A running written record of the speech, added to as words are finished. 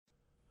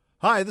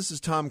Hi, this is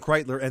Tom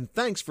Kraeutler, and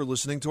thanks for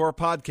listening to our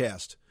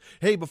podcast.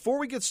 Hey, before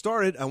we get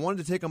started, I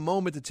wanted to take a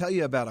moment to tell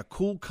you about a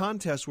cool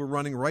contest we're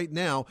running right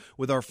now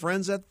with our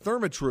friends at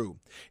Therma-Tru.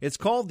 It's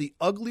called the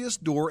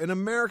Ugliest Door in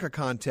America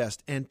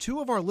contest, and 2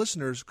 of our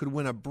listeners could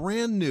win a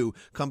brand new,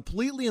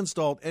 completely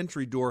installed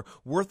entry door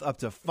worth up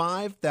to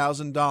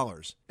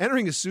 $5,000.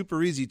 Entering is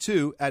super easy,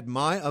 too, at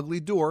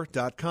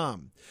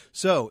myuglydoor.com.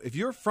 So, if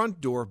your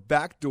front door,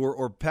 back door,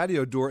 or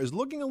patio door is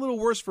looking a little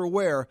worse for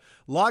wear,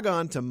 log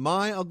on to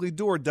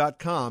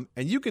myuglydoor.com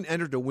and you can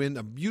enter to win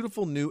a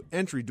beautiful new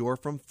entry door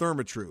from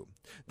Therma-Tru.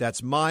 That's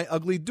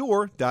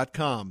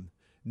myuglydoor.com.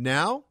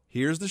 Now,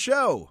 here's the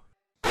show.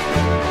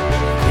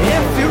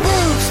 If your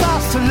roof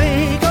starts to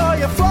leak or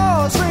your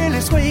floor's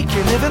really squeak,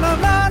 you live in a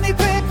money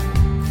pit.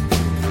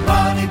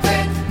 Money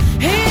pit.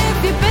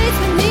 If your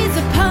basement needs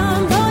a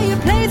pump or your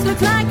place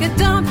looks like a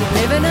dump, you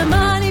live in a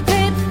money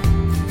pit.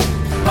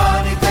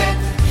 Money pit.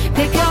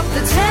 Pick up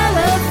the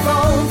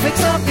telephone,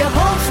 fix up your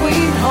home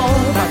sweet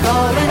home by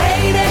calling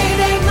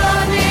 888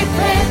 Money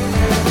Pit.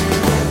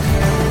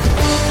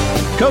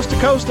 Coast to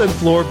coast and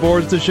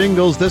floorboards to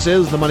shingles, this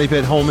is the Money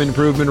Pit Home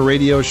Improvement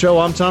Radio Show.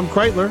 I'm Tom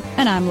Kraeutler.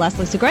 And I'm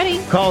Leslie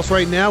Segrete. Call us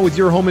right now with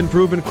your home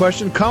improvement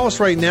question. Call us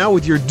right now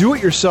with your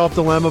do-it-yourself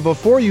dilemma.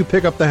 Before you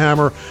pick up the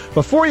hammer,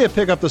 before you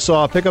pick up the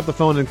saw, pick up the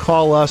phone and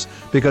call us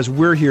because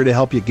we're here to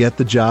help you get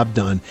the job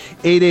done.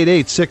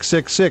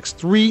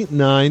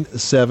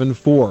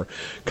 888-666-3974.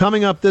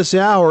 Coming up this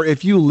hour,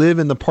 if you live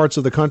in the parts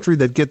of the country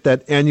that get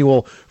that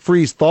annual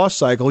freeze-thaw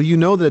cycle, you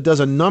know that it does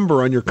a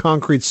number on your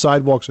concrete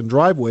sidewalks and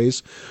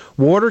driveways.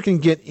 Water can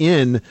get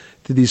in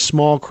to these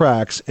small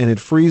cracks, and it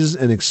freezes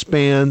and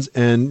expands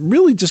and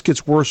really just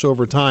gets worse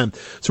over time.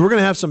 So we're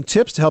going to have some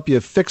tips to help you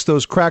fix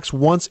those cracks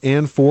once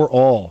and for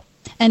all.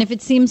 And if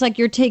it seems like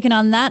you're taking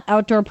on that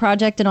outdoor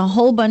project and a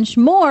whole bunch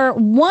more,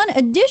 one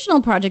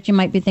additional project you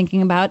might be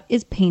thinking about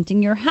is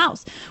painting your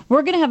house.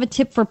 We're going to have a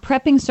tip for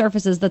prepping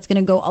surfaces that's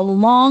going to go a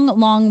long,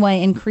 long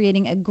way in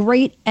creating a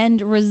great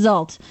end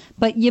result.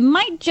 But you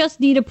might just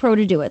need a pro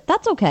to do it.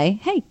 That's okay.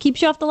 Hey,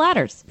 keeps you off the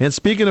ladders. And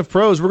speaking of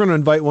pros, we're going to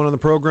invite one on the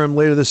program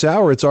later this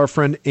hour. It's our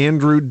friend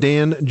Andrew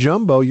Dan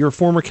Jumbo, your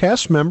former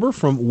cast member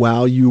from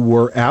While You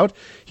Were Out.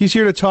 He's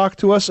here to talk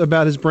to us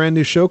about his brand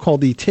new show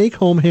called The Take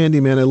Home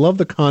Handyman. I love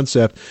the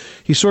concept.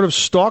 He sort of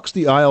stalks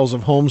the aisles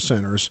of home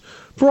centers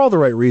for all the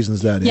right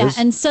reasons, that is. Yeah,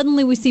 and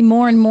suddenly we see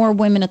more and more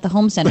women at the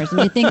home centers.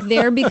 And you think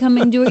they're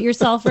becoming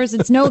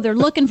do-it-yourselfers? No, they're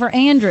looking for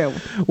Andrew.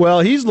 Well,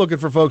 he's looking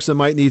for folks that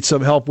might need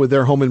some help with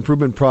their home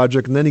improvement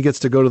project, and then he gets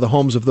to go to the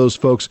homes of those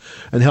folks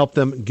and help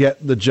them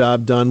get the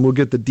job done. We'll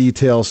get the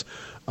details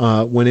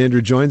when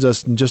Andrew joins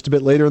us just a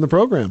bit later in the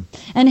program.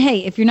 And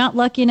hey, if you're not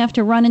lucky enough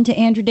to run into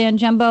Andrew Dan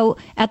Jumbo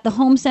at the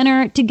home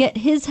center to get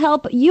his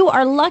help, you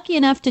are lucky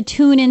enough to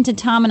tune in to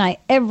Tom and I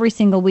every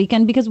single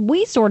weekend because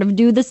we sort of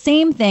do the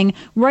same thing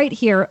right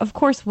here, of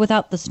course,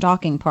 without the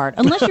stalking part,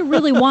 unless you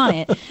really want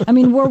it. I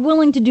mean, we're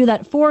willing to do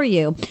that for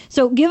you.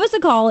 So give us a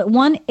call at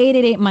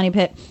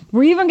 1-888-MONEY-PIT.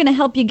 We're even going to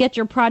help you get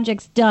your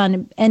projects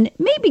done and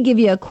maybe give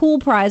you a cool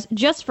prize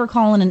just for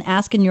calling and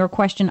asking your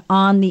question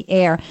on the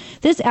air.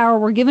 This hour,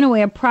 we're giving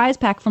away a prize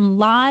pack from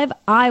Live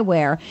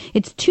Eyewear.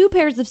 It's 2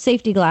 pairs of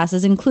safety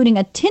glasses, including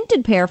a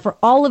tinted pair for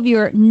all of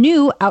your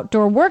new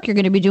outdoor work you're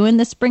going to be doing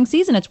this spring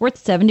season. It's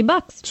worth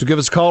 $70. So give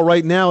us a call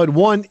right now at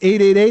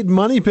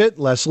 1-888-MONEY-PIT.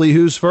 Leslie,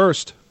 who's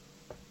first?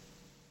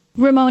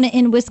 Ramona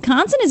in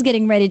Wisconsin is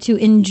getting ready to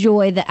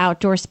enjoy the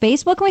outdoor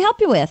space. What can we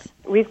help you with?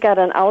 We've got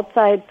an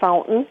outside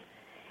fountain,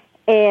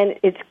 and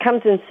it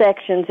comes in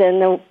sections, and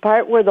the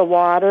part where the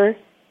water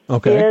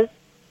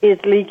is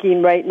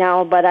leaking right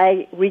now, but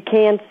we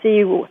can't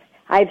see.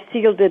 I've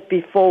sealed it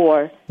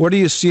before. What are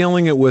you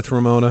sealing it with,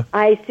 Ramona?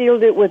 I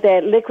sealed it with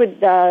that liquid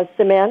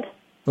cement.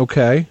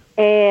 Okay.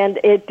 And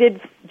it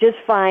did just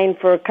fine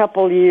for a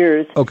couple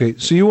years. Okay,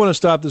 so you want to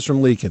stop this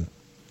from leaking.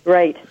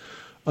 Right.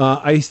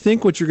 I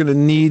think what you're going to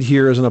need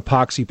here is an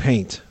epoxy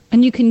paint.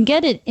 And you can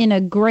get it in a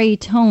gray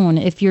tone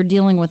if you're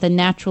dealing with a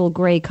natural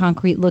gray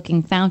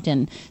concrete-looking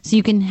fountain. So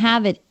you can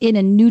have it in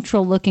a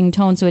neutral-looking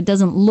tone so it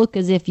doesn't look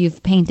as if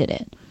you've painted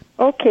it.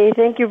 Okay,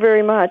 thank you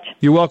very much.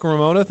 You're welcome,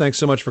 Ramona. Thanks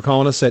so much for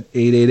calling us at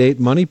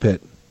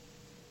 888-MONEY-PIT.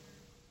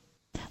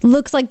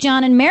 Looks like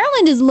John in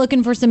Maryland is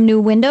looking for some new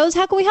windows.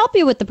 How can we help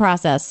you with the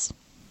process?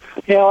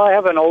 Yeah, well, I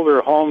have an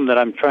older home that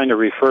I'm trying to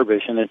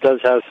refurbish, and it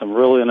does have some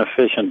really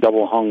inefficient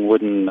double-hung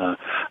wooden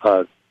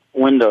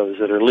windows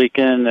that are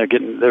leaking. They're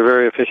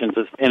very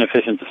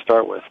inefficient to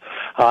start with.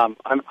 I'm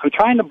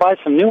trying to buy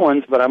some new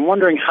ones, but I'm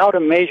wondering how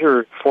to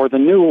measure for the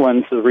new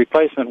ones the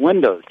replacement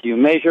windows. Do you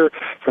measure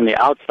from the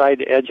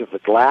outside edge of the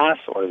glass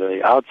or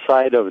the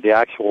outside of the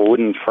actual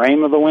wooden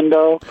frame of the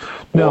window?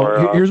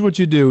 No, here's what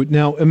you do.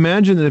 Now,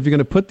 imagine that if you're going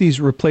to put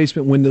these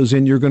replacement windows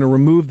in, you're going to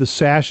remove the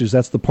sashes.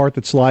 That's the part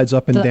that slides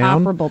up and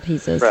down. The operable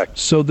pieces. Correct.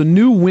 So the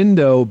new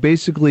window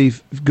basically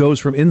goes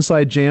from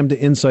inside jamb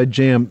to inside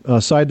jamb,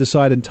 side to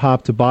side and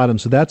top to bottom. bottom.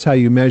 So that's how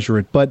you measure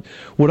it. But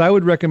what I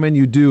would recommend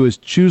you do is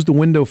choose the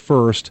window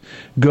first,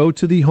 go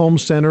to the home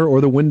center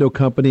or the window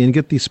company and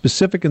get the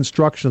specific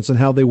instructions on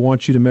how they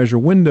want you to measure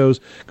windows,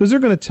 because they're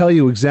going to tell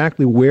you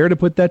exactly where to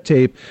put that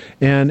tape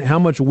and how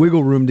much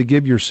wiggle room to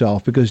give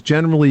yourself, because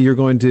generally you're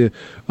going to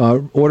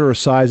order a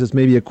size that's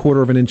maybe a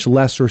quarter of an inch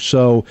less or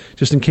so,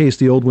 just in case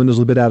the old window's a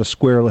little bit out of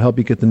square. It'll help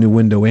you get the new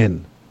window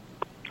in.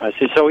 I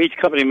see. So each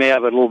company may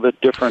have a little bit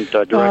different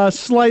direction.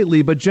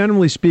 Slightly, but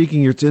generally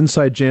speaking, it's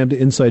inside jam to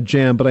inside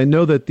jam. But I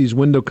know that these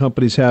window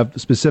companies have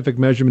specific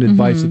measurement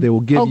advice that they will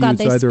give you. Oh, God,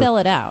 they spell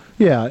it out.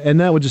 Yeah, and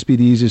that would just be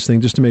the easiest thing,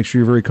 just to make sure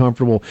you're very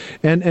comfortable.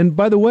 And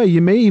by the way,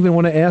 you may even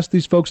want to ask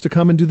these folks to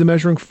come and do the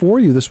measuring for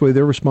you. This way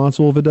they're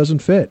responsible if it doesn't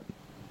fit.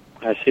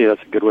 I see.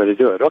 That's a good way to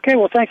do it. Okay,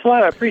 well, thanks a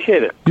lot. I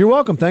appreciate it. You're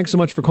welcome. Thanks so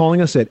much for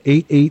calling us at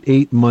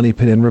 888 Money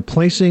Pit. And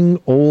replacing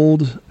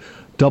old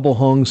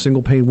double-hung,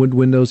 single-pane wood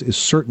windows is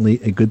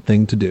certainly a good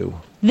thing to do.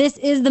 This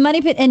is the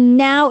Money Pit, and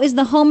now is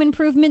the home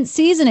improvement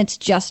season. It's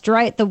just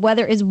right. The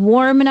weather is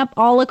warming up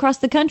all across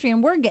the country,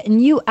 and we're getting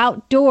you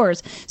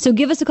outdoors. So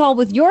give us a call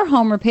with your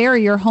home repair or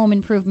your home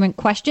improvement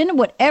question,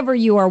 whatever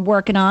you are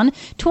working on,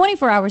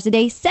 24 hours a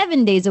day,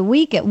 7 days a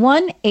week at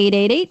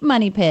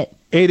 1-888-MONEY-PIT.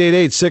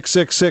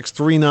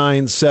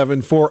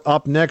 888-666-3974.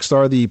 Up next,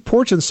 are the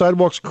porch and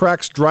sidewalks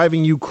cracks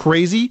driving you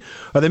crazy?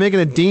 Are they making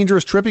a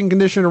dangerous tripping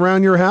condition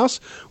around your house?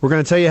 We're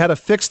going to tell you how to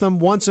fix them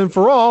once and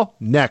for all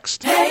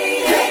next.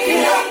 Hey, pick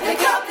it up,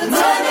 pick up the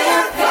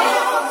money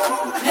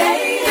phone.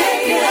 Hey,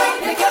 pick it up,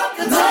 pick up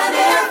the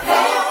money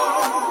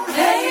phone.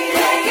 Hey,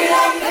 pick it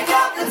up, pick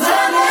up the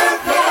money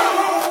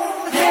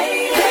phone.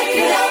 Hey, pick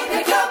it up,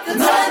 pick up the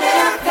money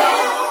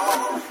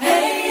phone.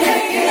 Hey,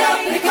 pick it up,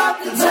 pick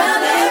up the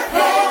money phone.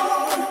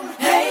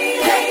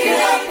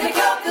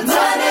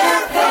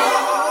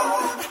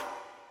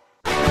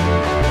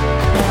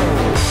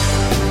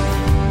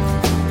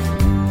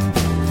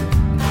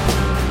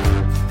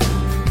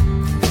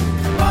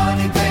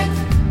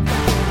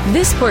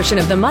 This portion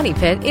of the Money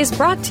Pit is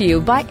brought to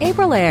you by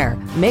Aprilaire,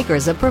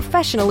 makers of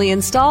professionally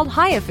installed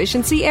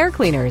high-efficiency air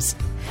cleaners.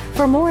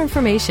 For more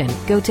information,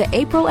 go to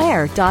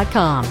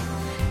aprilaire.com.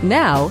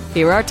 Now,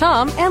 here are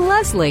Tom and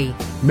Leslie.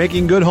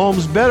 Making good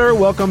homes better.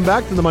 Welcome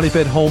back to the Money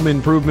Pit Home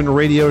Improvement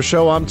Radio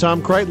Show. I'm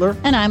Tom Kraeutler.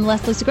 And I'm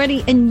Leslie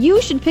Segrete. And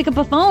you should pick up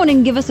a phone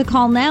and give us a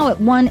call now at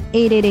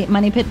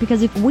 1-888-MONEY-PIT,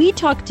 because if we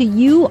talk to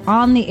you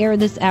on the air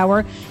this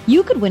hour,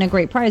 you could win a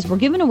great prize. We're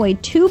giving away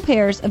 2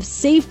 pairs of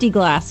safety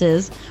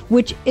glasses,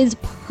 which is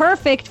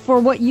perfect for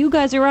what you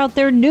guys are out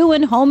there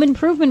doing, home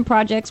improvement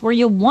projects where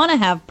you want to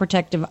have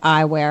protective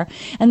eyewear.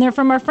 And they're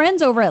from our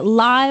friends over at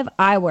Live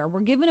Eyewear.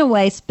 We're giving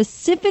away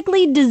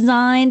specifically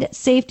designed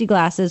safety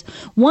glasses.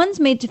 One's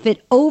made to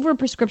fit over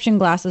prescription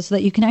glasses so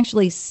that you can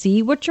actually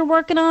see what you're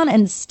working on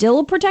and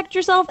still protect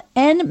yourself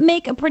and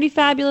make a pretty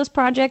fabulous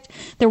project.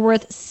 They're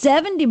worth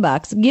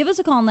 $70. Give us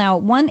a call now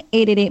at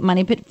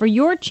 1-888-MONEY-PIT for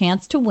your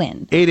chance to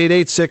win.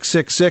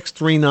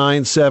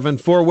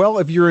 888-666-3974. Well,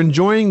 if you're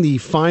enjoying the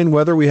fine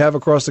weather we have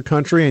across the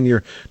country and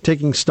you're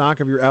taking stock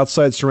of your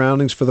outside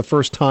surroundings for the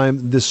first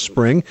time this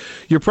spring,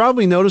 you're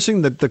probably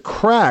noticing that the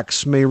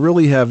cracks may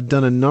really have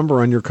done a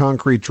number on your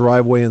concrete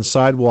driveway and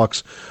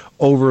sidewalks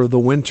over the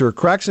winter.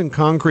 Cracks in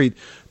concrete,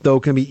 though,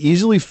 can be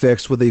easily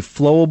fixed with a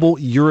flowable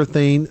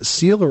urethane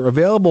sealer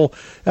available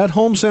at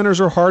home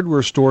centers or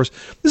hardware stores.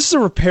 This is a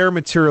repair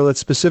material that's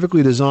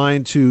specifically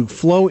designed to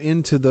flow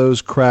into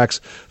those cracks,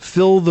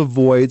 fill the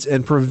voids,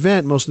 and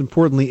prevent, most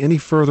importantly, any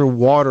further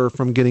water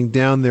from getting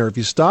down there. If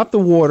you stop the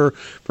water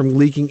from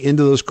leaking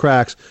into those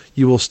cracks,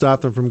 you will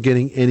stop them from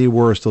getting any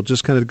worse. They'll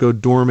just kind of go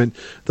dormant.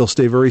 They'll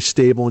stay very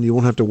stable, and you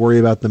won't have to worry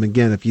about them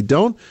again. If you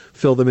don't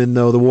fill them in,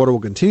 though, the water will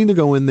continue to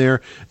go in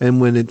there, and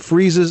when it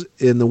freezes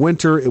in the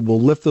winter, it will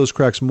lift those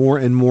cracks more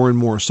and more and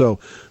more. So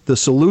the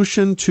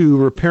solution to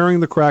repairing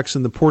the cracks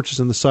in the porches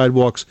and the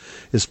sidewalks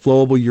is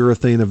flowable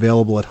urethane,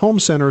 available at home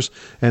centers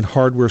and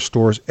hardware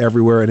stores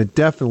everywhere. And it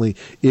definitely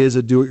is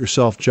a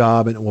do-it-yourself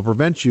job, and it will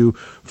prevent you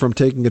from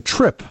taking a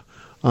trip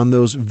on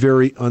those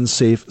very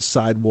unsafe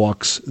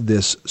sidewalks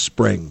this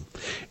spring.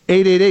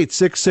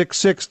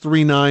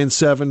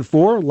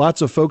 888-666-3974.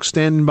 Lots of folks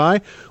standing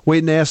by,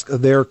 waiting to ask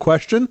their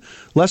question.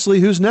 Leslie,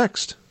 who's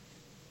next?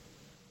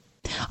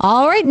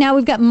 All right, now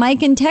we've got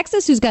Mike in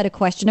Texas who's got a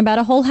question about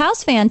a Whole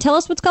House fan. Tell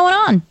us what's going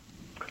on.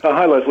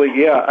 Hi, Leslie.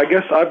 Yeah, I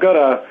guess I've got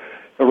a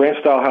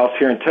ranch-style house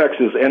here in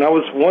Texas, and I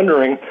was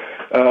wondering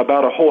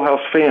about a whole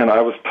house fan.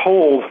 I was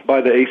told by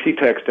the AC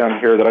techs down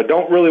here that I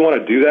don't really want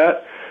to do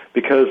that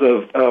because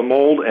of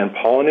mold and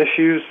pollen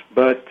issues,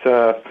 but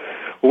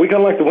we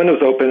kind of like the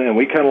windows open, and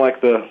we kind of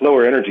like the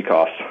lower energy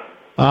costs.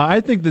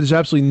 I think there's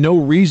absolutely no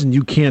reason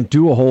you can't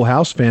do a whole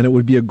house fan. It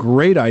would be a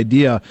great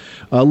idea.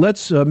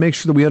 Let's make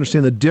sure that we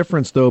understand the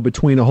difference, though,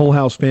 between a whole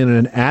house fan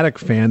and an attic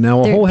fan. Now,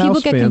 a whole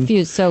house fan... People get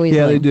confused so easily.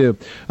 Yeah, they do.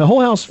 A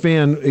whole house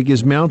fan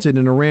is mounted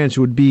in a ranch.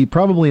 It would be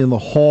probably in the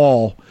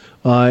hall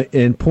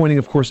and pointing,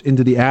 of course,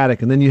 into the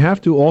attic. And then you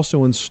have to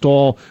also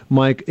install,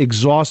 Mike,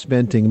 exhaust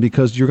venting,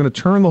 because you're going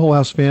to turn the whole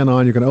house fan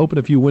on. You're going to open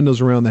a few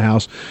windows around the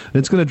house, and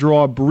it's going to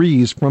draw a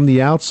breeze from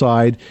the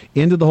outside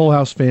into the whole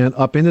house fan,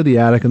 up into the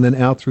attic, and then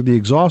out through the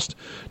exhaust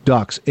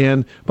ducts.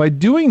 And by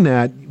doing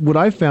that, what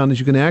I've found is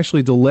you can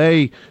actually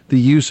delay the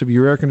use of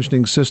your air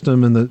conditioning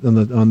system on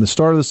the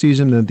start of the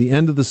season and at the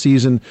end of the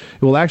season.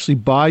 It will actually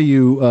buy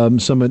you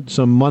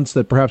some months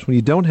that perhaps when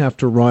you don't have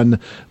to run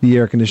the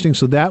air conditioning,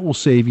 so that will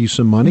save you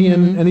some money.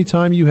 And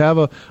anytime you have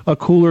a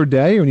cooler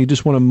day or you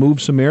just want to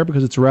move some air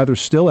because it's rather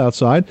still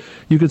outside,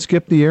 you can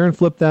skip the air and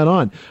flip that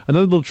on.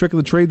 Another little trick of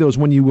the trade, though, is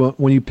when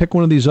you pick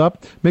one of these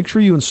up, make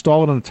sure you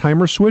install it on a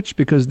timer switch,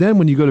 because then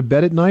when you go to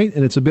bed at night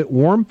and it's a bit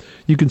warm,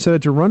 you can set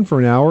it to run for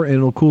an hour and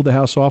it'll cool the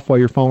house off while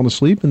you're falling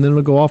asleep, and then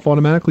it'll go off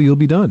automatically. You'll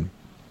be done.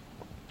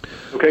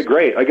 Okay,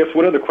 great. I guess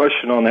one other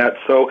question on that.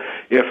 So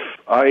if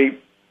I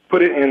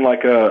put it in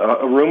like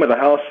a room of the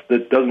house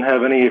that doesn't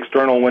have any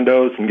external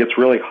windows and gets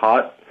really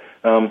hot,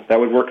 that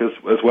would work as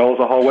well as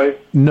a hallway?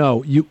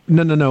 No.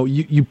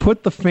 You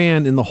put the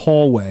fan in the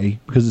hallway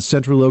because it's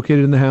centrally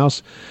located in the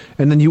house,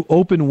 and then you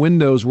open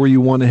windows where you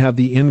want to have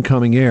the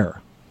incoming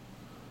air.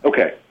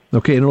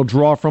 Okay, and it'll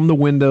draw from the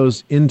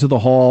windows into the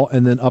hall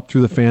and then up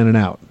through the fan and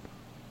out.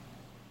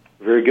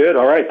 Very good.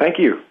 All right, thank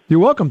you. You're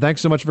welcome.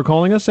 Thanks so much for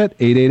calling us at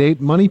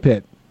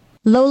 888-MONEY-PIT.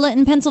 Lola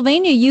in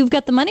Pennsylvania, you've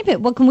got the Money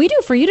Pit. What can we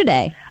do for you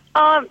today?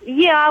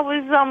 Yeah, I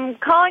was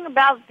calling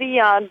about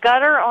the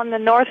gutter on the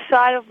north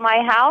side of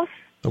my house.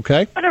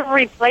 Okay. Sort of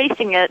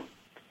replacing it.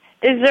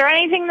 Is there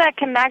anything that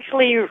can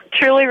actually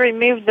truly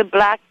remove the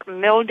black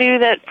mildew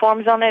that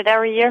forms on it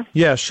every year?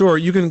 Yeah, sure.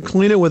 You can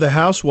clean it with a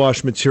house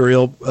wash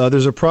material.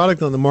 There's a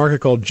product on the market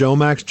called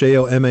Jomax,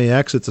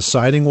 Jomax. It's a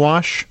siding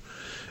wash,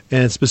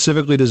 and it's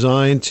specifically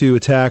designed to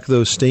attack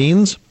those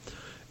stains.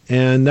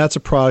 And that's a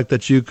product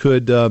that you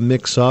could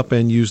mix up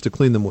and use to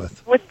clean them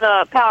with. With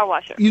the power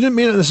washer? You didn't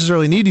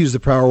necessarily need to use the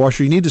power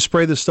washer. You need to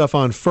spray this stuff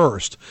on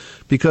first,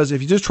 because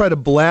if you just try to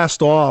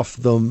blast off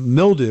the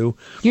mildew,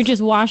 you're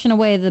just washing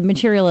away the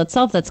material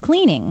itself that's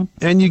cleaning.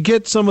 And you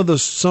get some of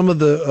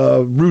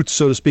the roots,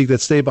 so to speak,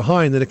 that stay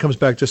behind, then it comes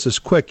back just as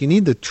quick. You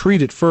need to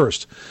treat it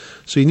first.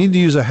 So you need to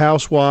use a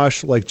house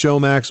wash like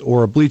Jomax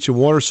or a bleach and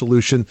water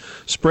solution,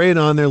 spray it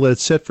on there, let it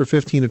sit for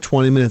 15 to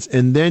 20 minutes,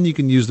 and then you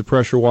can use the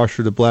pressure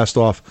washer to blast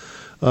off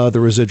the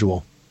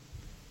residual.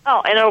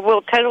 Oh, and it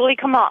will totally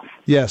come off?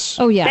 Yes.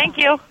 Oh, yeah. Thank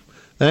you.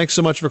 Thanks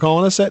so much for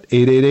calling us at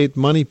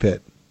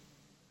 888-MONEY-PIT.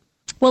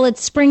 Well,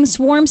 it's spring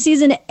swarm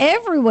season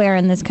everywhere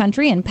in this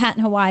country, and Pat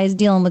in Hawaii is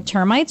dealing with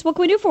termites. What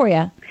can we do for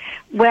you?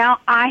 Well,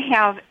 I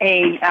have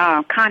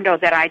a condo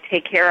that I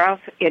take care of.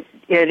 It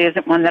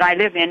isn't one that I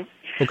live in.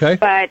 Okay.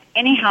 But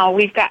anyhow,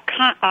 we've got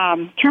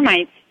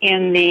termites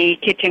in the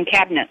kitchen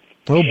cabinets.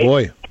 Oh,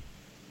 boy.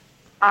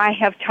 I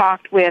have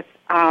talked with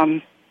our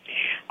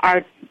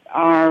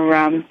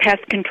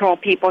pest control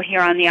people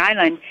here on the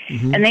island,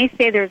 and they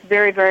say there's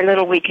very, very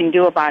little we can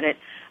do about it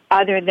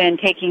other than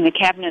taking the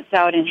cabinets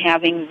out and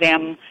having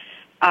them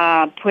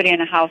put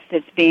in a house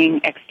that's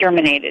being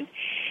exterminated.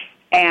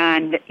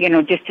 And,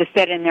 just to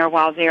sit in there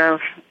while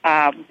they're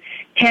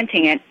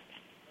tenting it.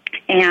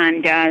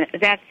 And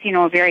that's,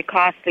 a very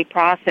costly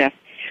process.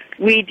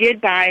 We did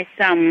buy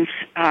some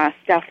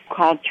stuff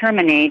called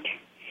Terminate,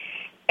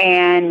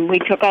 and we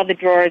took all the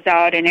drawers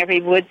out and every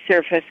wood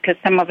surface, because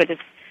some of it is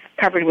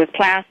covered with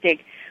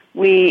plastic.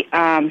 We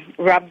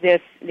rubbed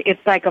this.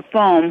 It's like a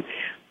foam.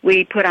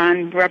 We put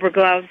on rubber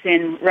gloves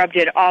and rubbed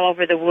it all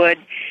over the wood,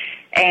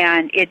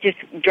 and it just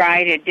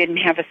dried. It didn't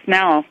have a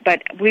smell.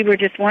 But we were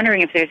just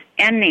wondering if there's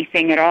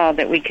anything at all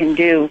that we can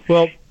do.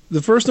 Well,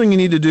 the first thing you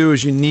need to do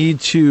is you need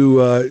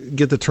to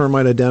get the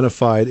termite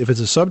identified. If it's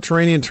a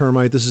subterranean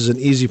termite, this is an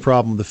easy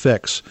problem to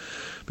fix.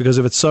 Because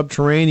if it's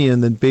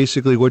subterranean, then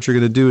basically what you're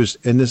going to do is,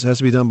 and this has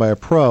to be done by a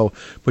pro,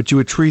 but you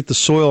would treat the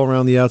soil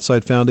around the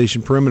outside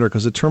foundation perimeter,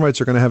 because the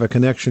termites are going to have a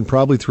connection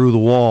probably through the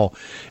wall.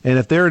 And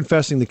if they're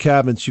infesting the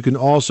cabinets, you can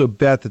also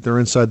bet that they're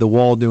inside the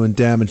wall doing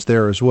damage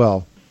there as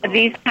well.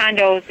 These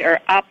condos are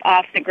up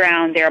off the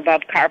ground. They're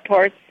above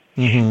carports.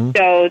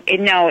 So,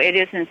 no, it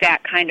isn't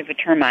that kind of a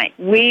termite.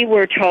 We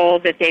were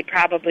told that they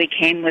probably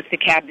came with the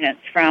cabinets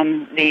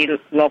from the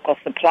local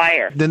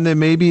supplier. Then there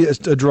may be a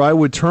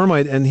drywood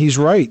termite, and he's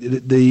right.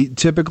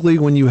 Typically,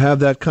 when you have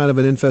that kind of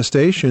an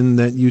infestation,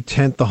 that you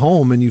tent the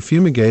home and you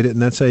fumigate it,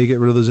 and that's how you get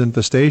rid of those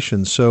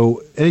infestations.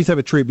 So any type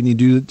of treatment you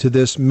do to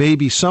this may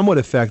be somewhat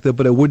effective,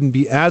 but it wouldn't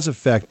be as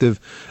effective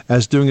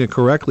as doing it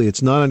correctly.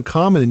 It's not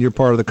uncommon in your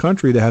part of the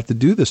country to have to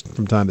do this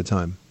from time to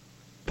time.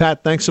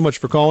 Pat, thanks so much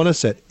for calling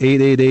us at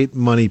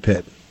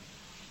 888-MONEY-PIT.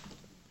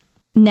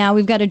 Now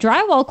we've got a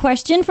drywall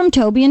question from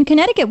Toby in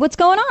Connecticut. What's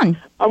going on?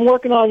 I'm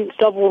working on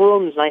several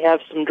rooms, and I have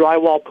some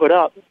drywall put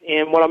up.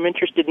 And what I'm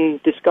interested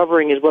in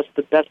discovering is what's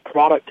the best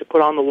product to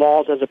put on the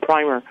walls as a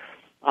primer.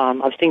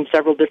 I've seen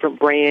several different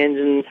brands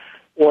and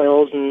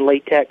oils and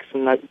latex,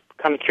 and I'm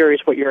kind of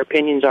curious what your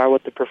opinions are,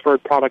 what the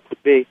preferred product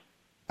would be.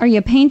 Are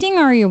you painting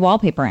or are you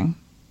wallpapering?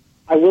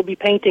 I will be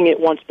painting it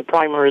once the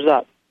primer is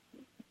up.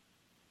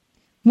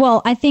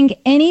 Well, I think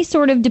any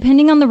sort of,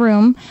 depending on the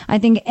room, I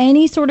think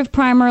any sort of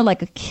primer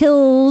like a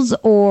Kills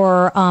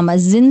or a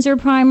Zinsser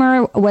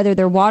primer, whether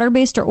they're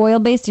water-based or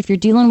oil-based, if you're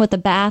dealing with a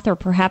bath or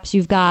perhaps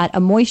you've got a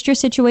moisture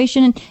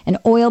situation, an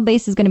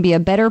oil-based is going to be a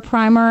better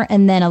primer,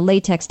 and then a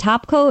latex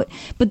top coat.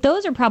 But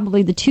those are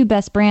probably the two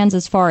best brands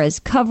as far as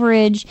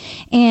coverage.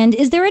 And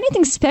is there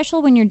anything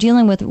special when you're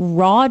dealing with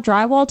raw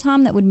drywall,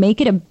 Tom, that would make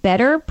it a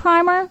better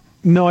primer?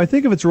 No, I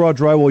think if it's raw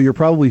drywall, you're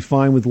probably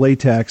fine with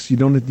latex. You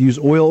don't have to use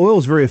oil. Oil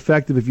is very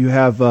effective if you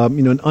have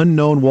an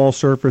unknown wall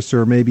surface,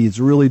 or maybe it's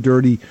really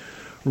dirty,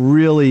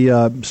 really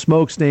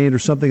smoke stained or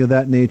something of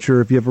that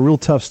nature. If you have a real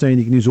tough stain,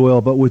 you can use oil.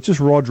 But with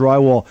just raw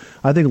drywall,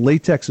 I think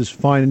latex is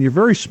fine. And you're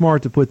very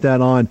smart to put that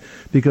on,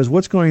 because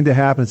what's going to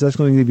happen is that's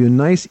going to give you a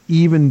nice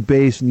even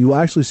base, and you'll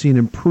actually see an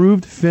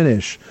improved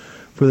finish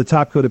for the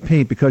top coat of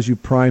paint because you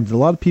primed it. A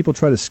lot of people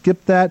try to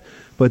skip that,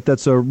 but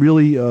that's a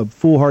really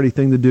foolhardy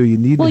thing to do. You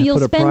need to put a primer on. Well,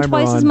 you'll spend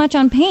twice as much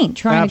on paint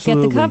trying to get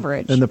the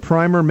coverage. And the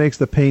primer makes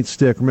the paint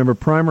stick. Remember,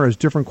 primer has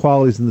different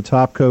qualities than the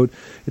top coat.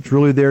 It's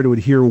really there to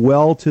adhere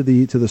well to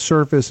the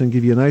surface and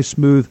give you a nice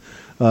smooth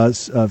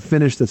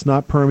finish that's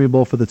not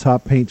permeable for the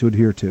top paint to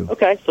adhere to.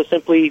 Okay, so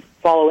simply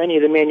follow any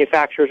of the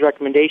manufacturer's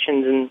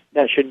recommendations, and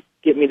that should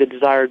get me the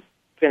desired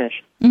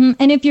finish. Mm-hmm.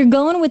 And if you're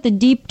going with a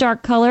deep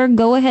dark color,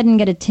 go ahead and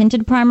get a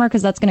tinted primer,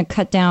 because that's going to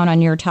cut down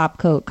on your top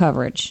coat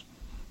coverage.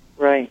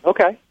 Right.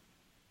 Okay.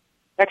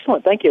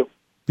 Excellent. Thank you.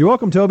 You're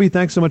welcome, Toby.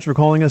 Thanks so much for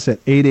calling us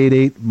at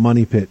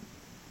 888-MONEY-PIT.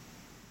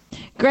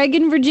 Greg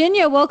in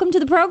Virginia, welcome to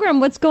the program.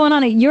 What's going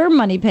on at your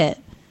Money Pit?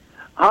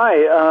 Hi.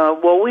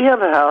 Well, we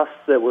have a house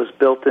that was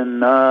built in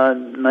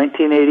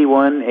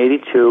 1981,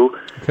 82.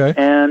 Okay.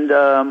 And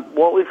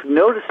what we've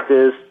noticed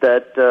is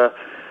that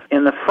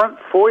in the front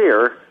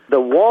foyer, the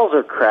walls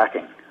are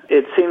cracking.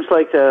 It seems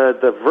like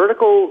the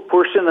vertical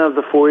portion of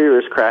the foyer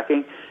is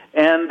cracking,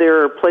 and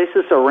there are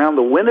places around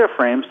the window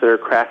frames that are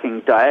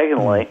cracking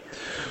diagonally.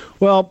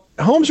 Well,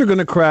 homes are going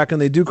to crack,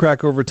 and they do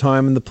crack over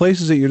time, and the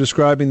places that you're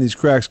describing these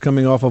cracks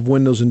coming off of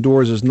windows and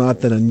doors is not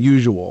that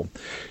unusual.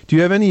 Do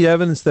you have any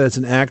evidence that it's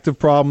an active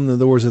problem, in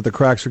other words, that the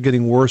cracks are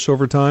getting worse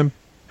over time?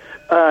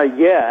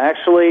 Yeah,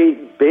 actually,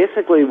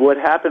 basically what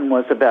happened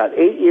was about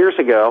 8 years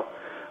ago,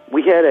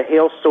 we had a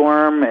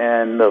hailstorm,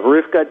 and the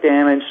roof got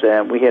damaged,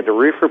 and we had the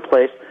roof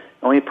replaced,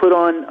 and we put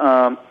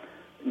on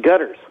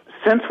gutters.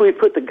 Since we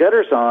put the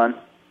gutters on,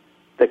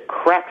 the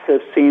cracks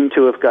have seemed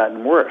to have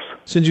gotten worse.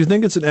 Since you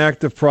think it's an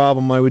active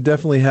problem, I would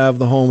definitely have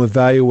the home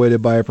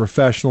evaluated by a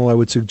professional. I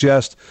would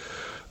suggest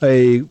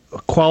a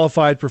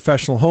qualified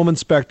professional home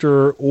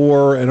inspector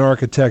or an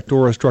architect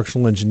or a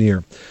structural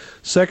engineer.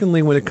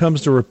 Secondly, when it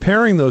comes to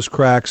repairing those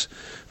cracks,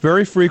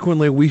 very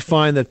frequently we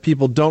find that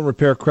people don't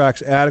repair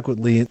cracks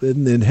adequately,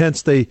 and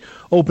hence they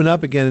open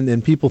up again,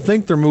 and people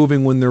think they're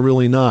moving when they're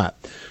really not.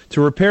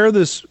 To repair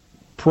this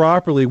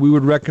properly, we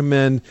would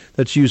recommend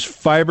that you use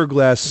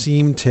fiberglass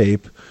seam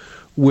tape,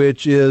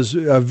 which is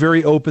a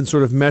very open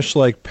sort of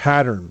mesh-like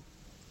pattern.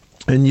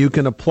 And you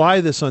can apply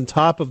this on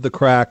top of the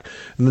crack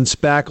and then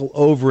spackle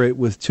over it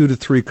with 2 to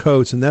 3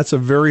 coats, and that's a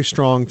very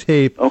strong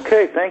tape.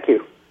 Okay, thank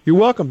you. You're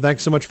welcome.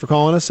 Thanks so much for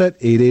calling us at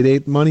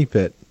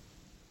 888-MONEY-PIT.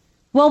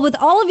 Well, with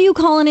all of you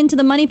calling into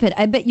the Money Pit,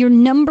 I bet your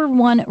number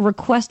one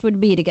request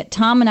would be to get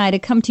Tom and I to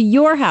come to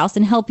your house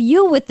and help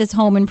you with this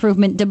home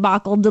improvement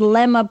debacle,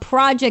 dilemma,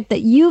 project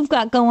that you've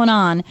got going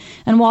on.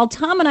 And while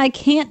Tom and I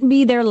can't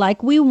be there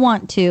like we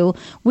want to,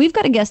 we've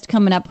got a guest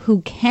coming up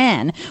who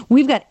can.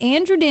 We've got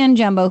Andrew Dan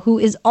Jumbo, who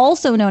is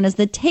also known as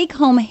the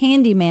Take-Home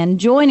Handyman,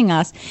 joining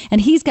us.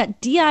 And he's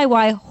got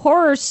DIY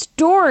horror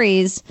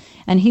stories,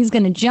 and he's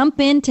going to jump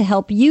in to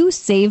help you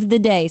save the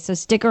day. So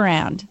stick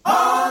around.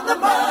 On the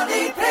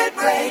Money Pit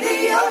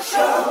Radio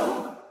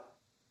Show.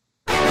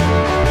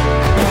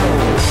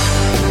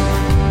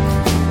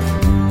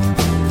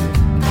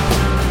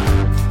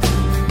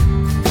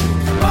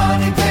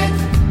 Money Pit.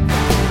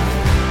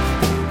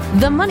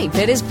 The Money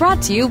Pit is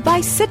brought to you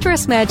by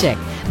Citrus Magic,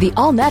 the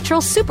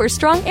all-natural super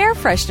strong air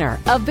freshener,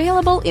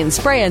 available in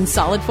spray and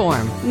solid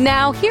form.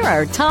 Now, here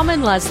are Tom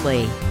and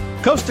Leslie.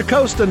 Coast to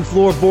coast and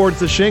floorboards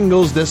to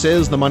shingles, this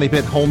is the Money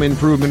Pit Home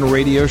Improvement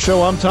Radio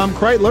Show. I'm Tom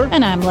Kraeutler.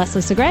 And I'm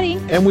Leslie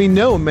Segrete. And we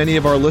know many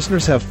of our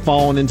listeners have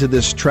fallen into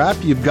this trap.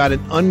 You've got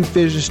an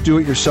unfinished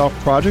do-it-yourself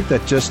project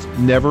that just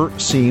never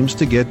seems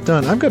to get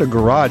done. I've got a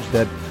garage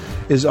that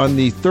is on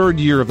the 3rd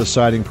year of the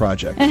siding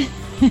project.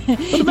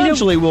 But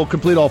eventually we'll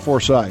complete all 4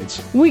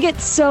 sides. We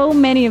get so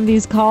many of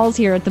these calls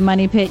here at the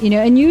Money Pit,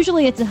 and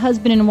usually it's a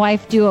husband and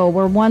wife duo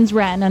where one's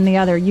ratting on the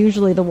other,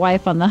 usually the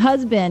wife on the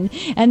husband,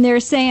 and they're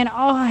saying,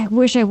 oh, I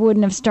wish I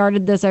wouldn't have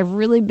started this. I've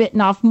really bitten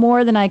off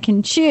more than I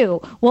can chew.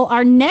 Well,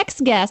 our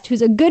next guest,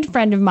 who's a good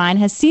friend of mine,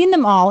 has seen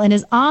them all and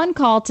is on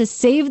call to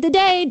save the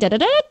day,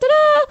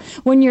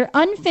 when your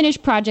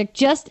unfinished project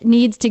just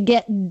needs to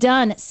get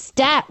done.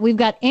 Stat, we've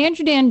got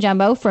Andrew Dan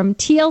Jumbo from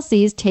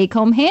TLC's Take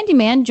Home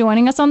Handyman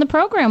joining us on the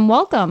program.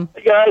 Welcome.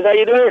 Hey guys, how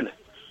you doing?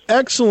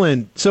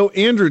 Excellent. So,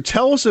 Andrew,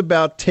 tell us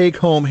about Take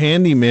Home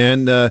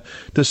Handyman.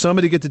 Does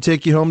somebody get to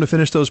take you home to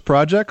finish those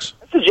projects?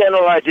 That's the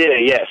general idea,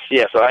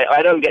 yes.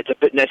 I don't get to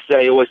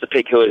necessarily always to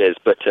pick who it is,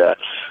 but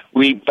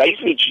we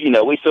basically,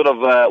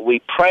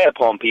 we prey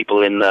upon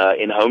people in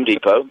Home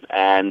Depot,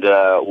 and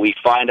we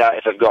find out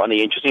if they've got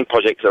any interesting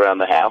projects around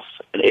the house,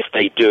 and if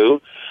they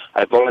do,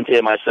 I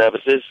volunteer my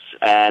services,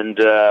 and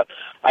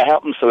I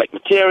help them select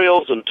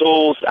materials and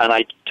tools,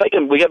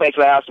 and we get back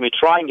to the house and we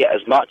try and get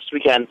as much as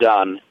we can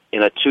done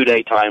in a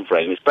 2-day time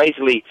frame. It's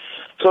basically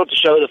sort of to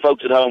show the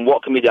folks at home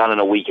what can be done in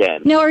a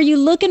weekend. Now, are you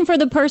looking for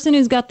the person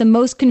who's got the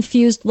most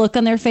confused look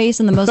on their face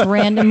and the most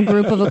random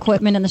group of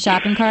equipment in the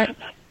shopping cart?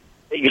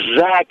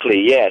 Exactly,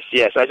 yes.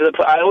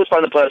 I always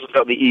find the person who's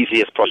got the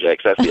easiest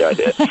projects. That's the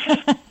idea.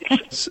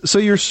 So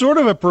you're sort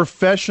of a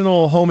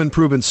professional home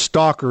improvement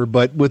stalker,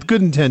 but with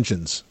good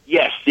intentions.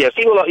 Yes.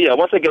 People,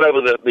 once they get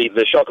over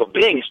the shock of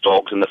being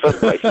stalked in the first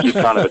place, it's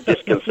kind of a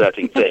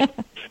disconcerting thing.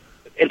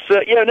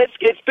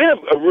 It's been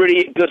a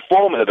really good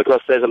formula because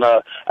there's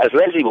as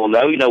Leslie will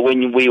know,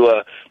 when we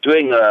were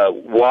doing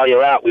While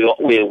You're Out, we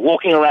were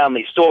walking around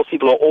these stores.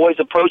 People are always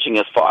approaching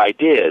us for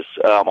ideas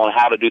on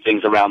how to do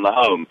things around the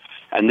home.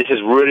 And this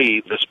is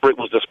really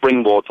was the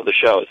springboard for the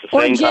show. It's the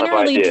same kind of idea.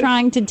 Or generally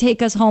trying to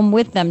take us home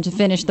with them to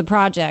finish the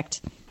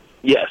project.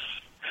 Yes.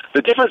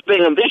 The difference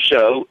being on this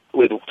show,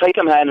 with Take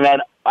 'em Hand in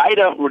Hand, I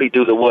don't really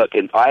do the work,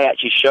 and I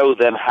actually show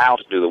them how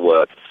to do the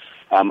work.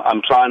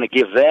 I'm trying to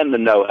give them the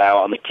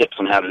know-how and the tips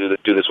on how to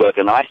do this work,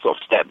 and I sort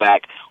of step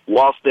back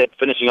whilst they're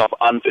finishing off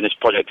unfinished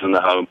projects in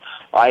the home.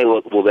 I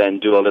will then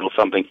do a little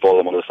something for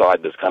them on the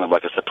side that's kind of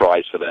like a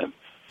surprise for them.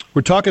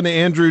 We're talking to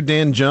Andrew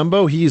Dan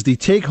Jumbo. He's the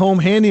Take Home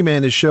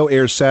Handyman. His show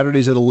airs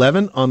Saturdays at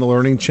 11 on the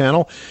Learning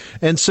Channel.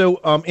 And so,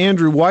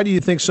 Andrew, why do you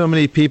think so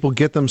many people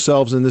get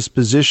themselves in this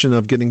position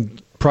of getting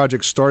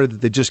projects started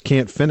that they just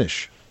can't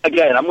finish?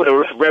 Again, I'm going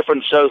to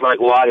reference shows like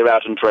While You're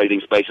Out in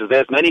Trading Spaces.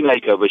 There's many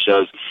makeover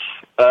shows.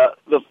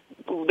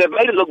 They've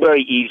made it look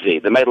very easy.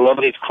 They made a lot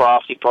of these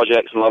crafty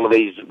projects and a lot of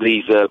these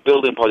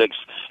building projects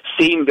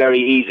seem very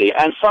easy,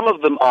 and some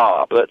of them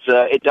are. But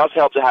it does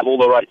help to have all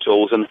the right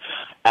tools,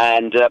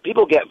 and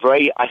people get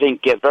very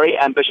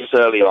ambitious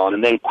early on,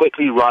 and then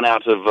quickly run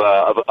out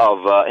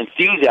of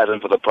enthusiasm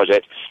for the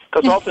project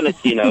because often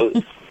it's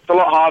a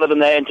lot harder than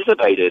they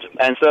anticipated,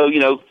 and so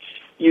you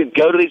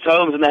go to these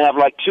homes and they have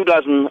like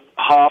 24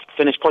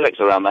 half-finished projects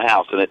around the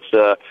house, and it's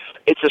a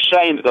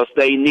shame because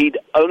they need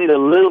only a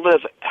little bit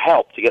of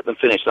help to get them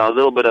finished and a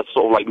little bit of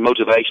sort of like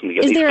motivation to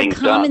get these things done. Is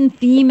there a common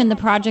theme in the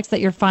projects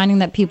that you're finding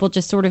that people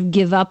just sort of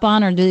give up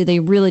on, or do they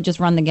really just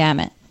run the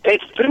gamut?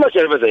 It's pretty much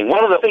everything.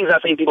 One of the things I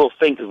think people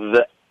think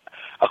that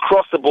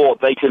across the board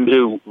they can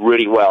do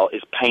really well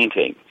is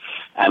painting.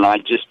 And I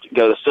just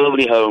go to so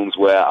many homes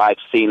where I've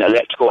seen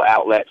electrical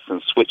outlets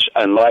and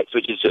light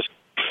switches just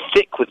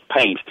thick with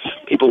paint.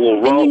 People will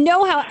roll. And you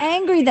know how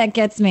angry that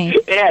gets me.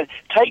 Yeah,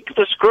 take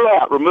the screw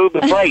out, remove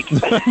the plate,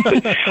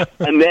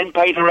 and then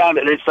paint around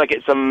it. And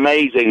it's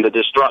amazing the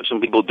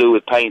destruction people do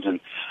with paint, and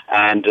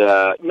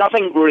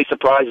nothing really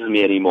surprises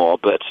me anymore.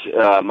 But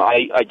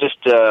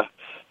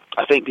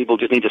I think people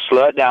just need to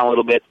slow it down a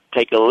little bit,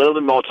 take a little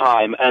bit more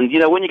time. And,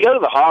 when you go to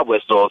the hardware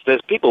stores,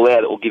 there's people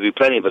there that will give you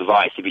plenty of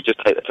advice if you just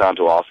take the time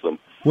to ask them.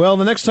 Well,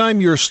 the next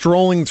time you're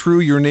strolling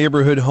through your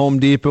neighborhood Home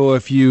Depot,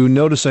 if you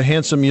notice a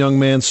handsome young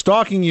man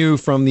stalking you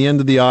from the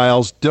end of the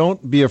aisles,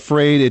 don't be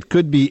afraid. It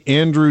could be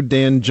Andrew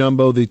Dan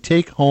Jumbo, the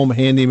take-home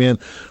handyman,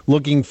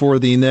 looking for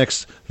the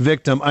next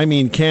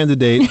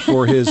candidate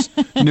for his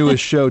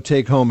newest show,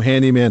 Take Home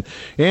Handyman.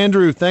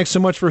 Andrew, thanks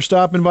so much for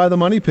stopping by the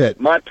Money Pit.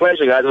 My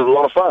pleasure, guys. It was a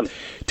lot of fun.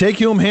 Take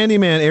Home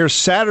Handyman airs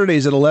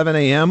Saturdays at 11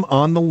 a.m.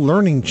 on the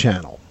Learning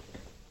Channel.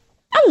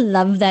 I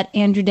love that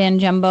Andrew Dan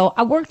Jumbo.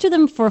 I worked with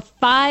him for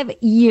 5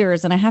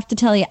 years, and I have to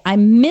tell you, I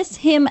miss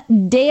him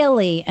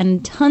daily.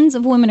 And tons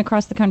of women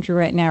across the country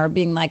right now are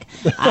being like,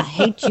 I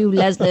hate you,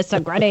 Leslie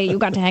Segrete. You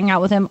got to hang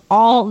out with him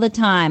all the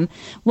time.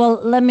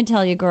 Well, let me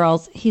tell you,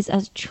 girls, he's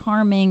as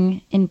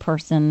charming in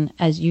person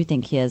as you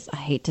think he is. I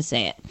hate to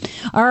say it.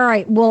 All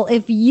right. Well,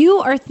 if you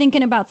are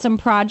thinking about some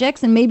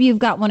projects, and maybe you've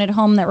got one at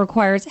home that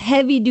requires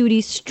heavy-duty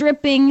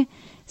stripping,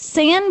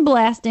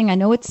 sandblasting, I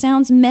know it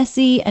sounds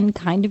messy and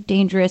kind of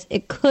dangerous.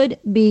 It could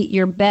be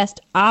your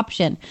best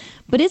option.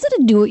 But is it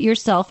a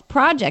do-it-yourself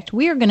project?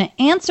 We are going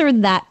to answer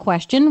that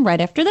question right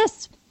after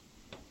this.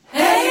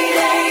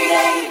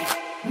 888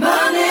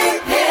 Money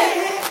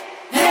Pit.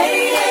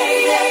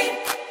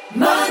 888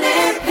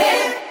 Money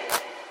Pit.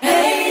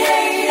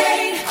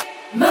 888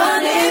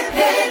 Money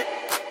Pit.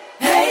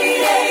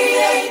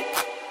 888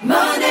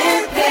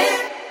 Money Pit.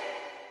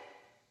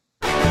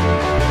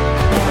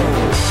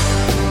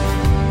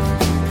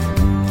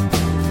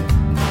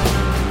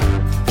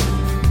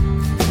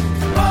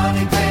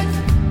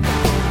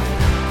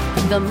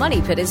 The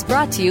Money Pit is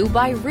brought to you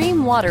by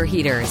Ream Water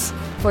Heaters.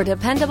 For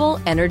dependable,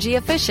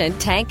 energy-efficient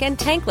tank and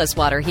tankless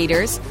water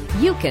heaters,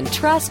 you can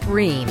trust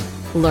Ream.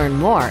 Learn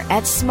more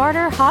at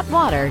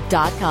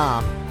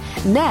smarterhotwater.com.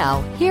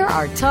 Now, here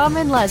are Tom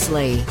and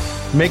Leslie.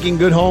 Making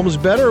good homes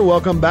better.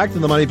 Welcome back to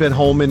the Money Pit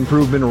Home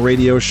Improvement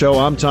Radio Show.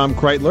 I'm Tom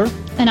Kraeutler.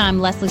 And I'm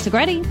Leslie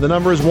Segrete. The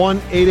number is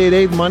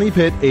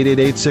 1-888-MONEY-PIT,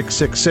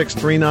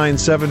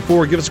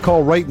 888-666-3974. Give us a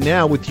call right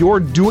now with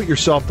your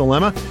do-it-yourself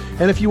dilemma.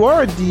 And if you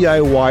are a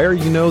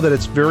DIYer, you know that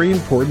it's very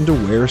important to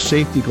wear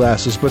safety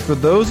glasses. But for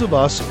those of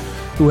us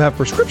who have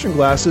prescription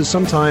glasses,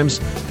 sometimes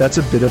that's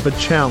a bit of a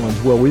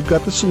challenge. Well, we've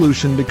got the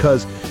solution,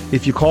 because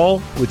if you call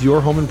with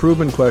your home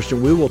improvement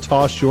question, we will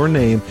toss your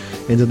name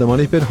into the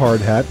Money Pit hard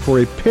hat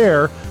for a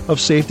pair of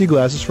safety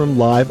glasses from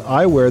Live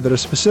Eyewear that are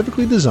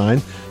specifically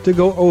designed to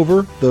go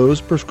over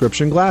those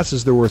prescription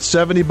glasses. They're worth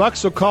 $70,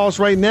 so call us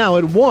right now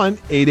at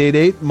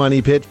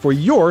 1-888-MONEY-PIT for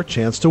your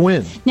chance to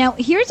win. Now,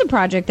 here's a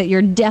project that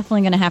you're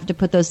definitely going to have to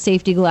put those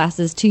safety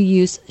glasses to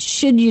use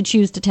should you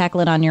choose to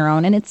tackle it on your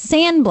own, and it's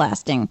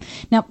sandblasting.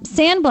 Now,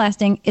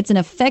 sandblasting, it's an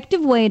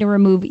effective way to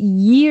remove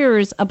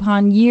years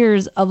upon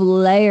years of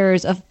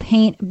layers of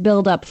paint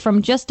buildup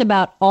from just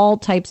about all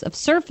types of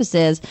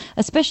surfaces,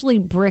 especially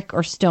brick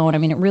or stone. I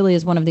mean, it really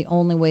is one of the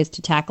only ways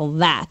to tackle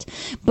that.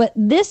 But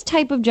this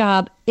type of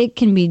job, it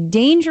can be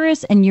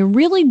dangerous, and you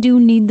really do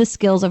need the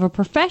skills of a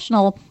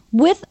professional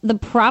with the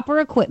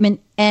proper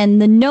equipment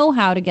and the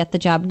know-how to get the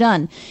job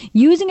done.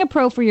 Using a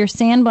pro for your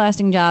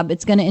sandblasting job,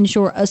 it's going to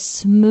ensure a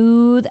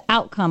smooth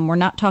outcome. We're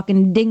not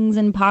talking dings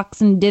and pocks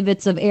and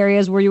divots of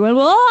areas where you went,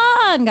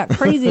 and got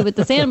crazy with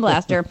the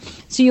sandblaster.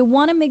 So you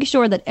want to make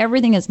sure that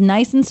everything is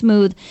nice and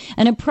smooth,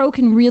 and a pro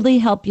can really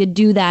help you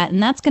do that.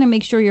 And that's going to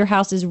make sure your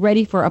house is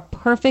ready for a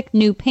perfect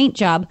new paint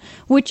job,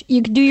 which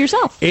you can do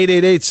yourself.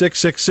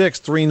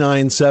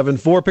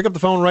 888-666-3974. Pick up the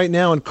phone right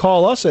now and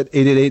call us at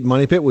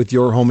 888-MONEY-PIT with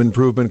your home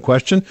improvement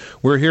question.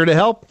 We're here to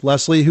help.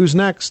 Leslie, who's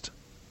next?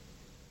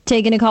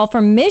 Taking a call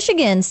from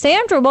Michigan.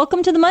 Sandra,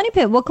 welcome to the Money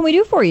Pit. What can we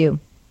do for you?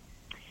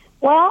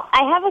 Well,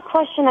 I have a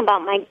question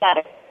about my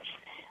gutters.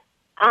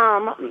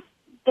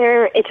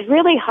 It's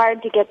really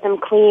hard to get them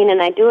clean,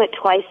 and I do it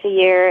twice a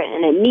year,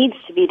 and it needs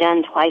to be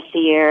done twice a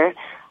year.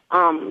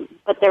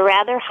 But they're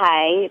rather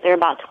high. They're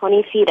about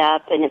 20 feet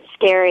up, and it's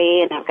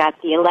scary, and I've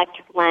got the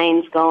electric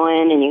lines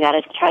going, and you got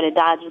to try to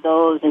dodge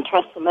those and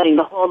trust somebody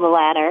to hold the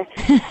ladder.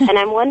 And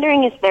I'm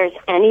wondering if there's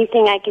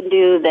anything I can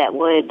do that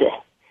would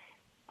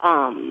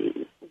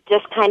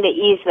just kind of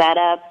ease that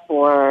up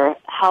or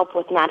help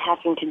with not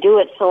having to do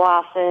it so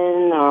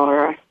often.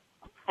 Or,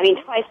 I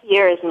mean, twice a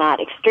year is not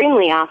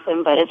extremely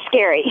often, but it's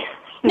scary.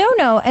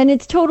 No, and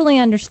it's totally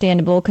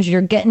understandable because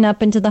you're getting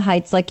up into the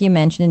heights like you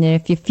mentioned, and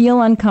if you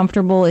feel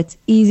uncomfortable, it's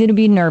easy to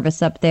be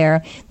nervous up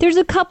there. There's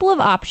a couple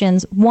of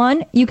options.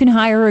 One, you can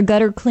hire a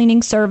gutter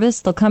cleaning service.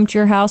 They'll come to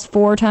your house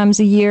 4 times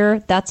a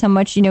year. That's how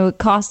much, it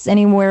costs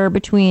anywhere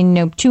between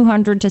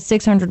 $200 to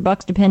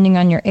 $600 depending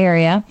on your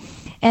area.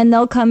 And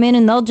they'll come in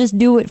and they'll just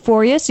do it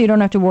for you so you don't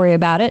have to worry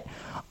about it.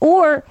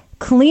 Or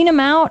clean them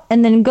out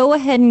and then go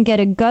ahead and get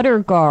a gutter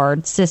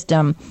guard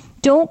system.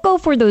 Don't go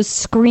for those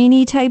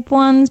screeny type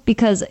ones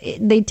because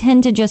they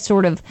tend to just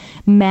sort of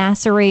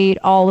macerate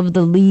all of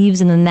the leaves,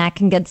 and then that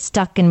can get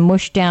stuck and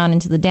mushed down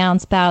into the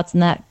downspouts,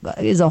 and that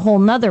is a whole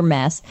nother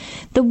mess.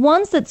 The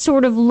ones that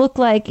sort of look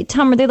like,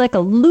 Tom, are they like a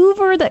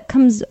louver that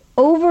comes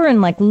over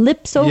and like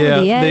lips over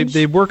the edge?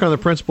 They work on the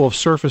principle of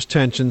surface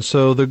tension.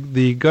 So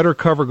the gutter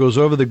cover goes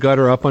over the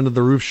gutter up under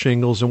the roof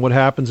shingles, and what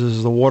happens is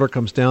as the water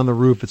comes down the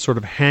roof, it sort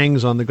of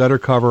hangs on the gutter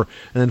cover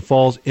and then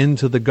falls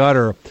into the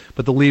gutter,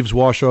 but the leaves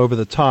wash over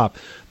the top.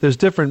 There's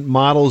different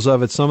models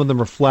of it. Some of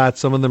them are flat,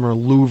 some of them are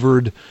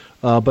louvered,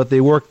 but they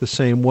work the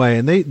same way.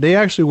 And they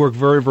actually work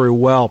very, very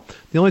well.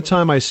 The only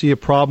time I see a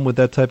problem with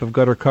that type of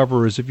gutter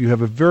cover is if you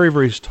have a very,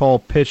 very tall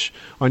pitch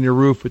on your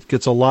roof. It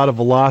gets a lot of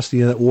velocity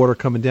and that water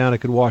coming down, it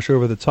could wash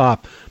over the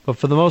top. But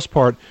for the most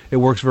part, it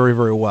works very,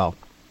 very well.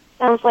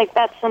 Sounds like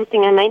that's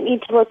something I might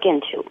need to look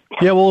into.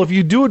 Yeah, well, if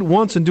you do it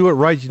once and do it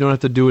right, you don't have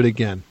to do it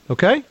again.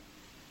 Okay?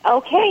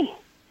 Okay.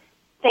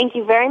 Thank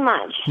you very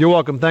much. You're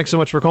welcome. Thanks so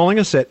much for calling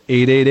us at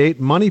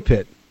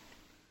 888-MONEY-PIT.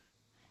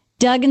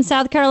 Doug in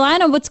South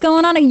Carolina, what's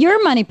going on at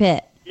your Money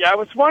Pit? Yeah, I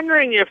was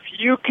wondering if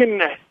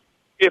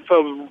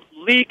a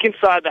leak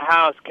inside the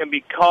house can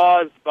be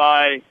caused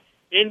by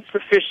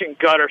insufficient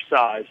gutter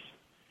size.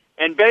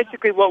 And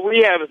basically what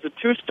we have is a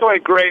 2-story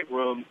great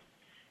room,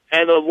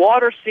 and the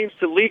water seems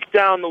to leak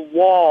down the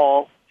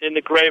wall in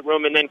the great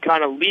room and then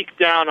kind of leak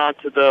down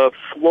onto the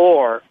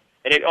floor.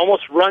 And it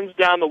almost runs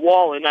down the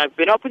wall. And I've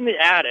been up in the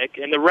attic,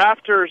 and the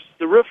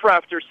roof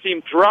rafters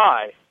seem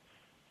dry.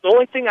 The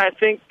only thing I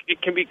think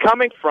it can be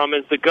coming from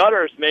is the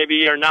gutters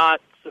maybe are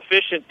not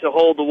sufficient to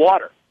hold the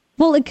water.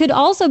 Well, it could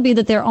also be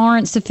that there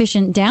aren't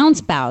sufficient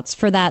downspouts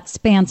for that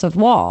span of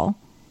wall.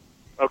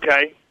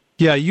 Okay.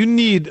 Yeah, you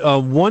need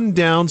one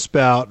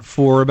downspout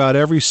for about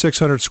every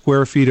 600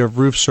 square feet of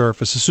roof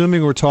surface,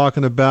 assuming we're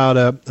talking about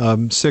a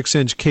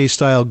 6-inch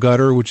K-style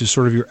gutter, which is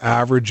sort of your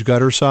average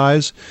gutter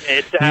size.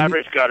 It's the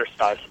average gutter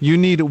size. You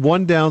need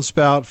one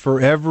downspout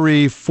for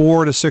every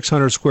 400 to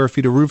 600 square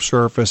feet of roof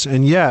surface.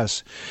 And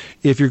yes,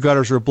 if your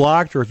gutters are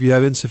blocked or if you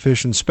have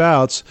insufficient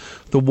spouts,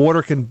 the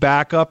water can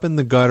back up in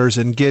the gutters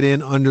and get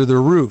in under the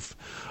roof.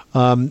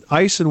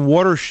 Ice and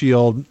Water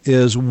Shield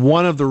is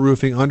one of the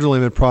roofing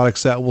underlayment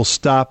products that will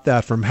stop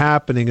that from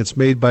happening. It's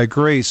made by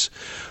Grace,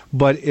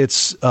 but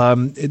it's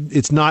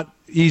not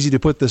easy to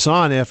put this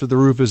on after the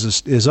roof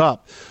is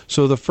up.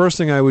 So the first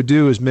thing I would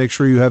do is make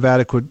sure you have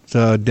adequate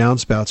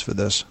downspouts for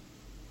this.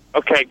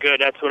 Okay,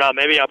 good. That's what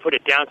maybe I'll put a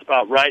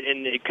downspout right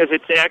in because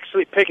it's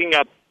actually picking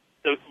up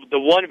the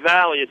one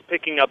valley is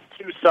picking up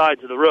two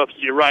sides of the roof. So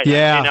you're right.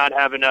 Yeah. I may not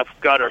have enough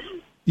gutter.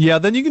 Yeah,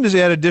 then you can just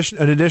add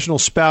an additional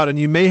spout, and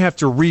you may have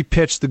to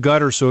repitch the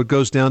gutter so it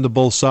goes down to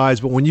both sides.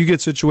 But when you get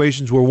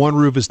situations where one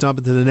roof is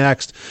dumping to the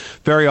next,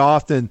 very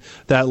often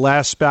that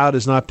last spout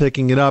is not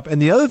picking it up.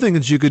 And the other thing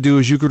that you could do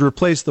is you could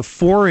replace the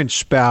 4-inch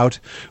spout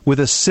with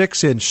a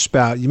 6-inch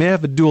spout. You may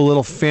have to do a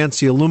little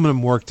fancy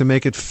aluminum work to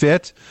make it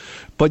fit,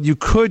 but you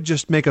could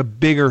just make a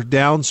bigger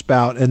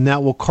downspout, and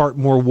that will cart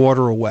more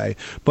water away.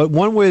 But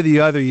one way or the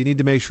other, you need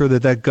to make sure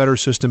that that gutter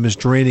system is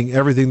draining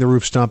everything the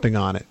roof's dumping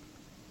on it.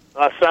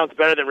 Sounds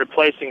better than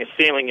replacing a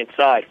ceiling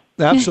inside.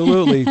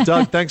 Absolutely.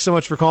 Doug, thanks so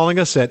much for calling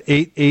us at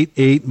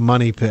 888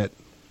 Money Pit.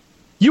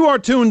 You are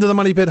tuned to the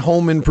Money Pit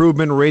Home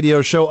Improvement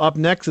Radio Show. Up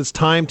next, it's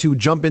time to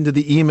jump into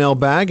the email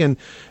bag and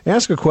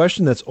ask a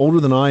question that's older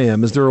than I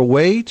am. Is there a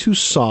way to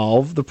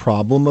solve the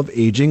problem of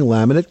aging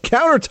laminate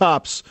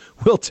countertops?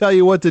 We'll tell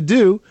you what to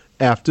do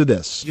after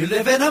this. You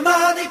live in a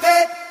money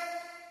pit.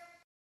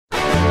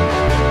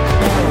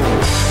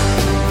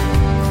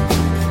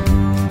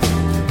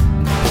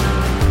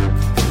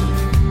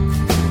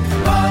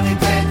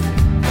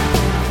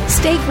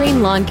 Stay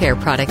Green Lawn Care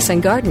products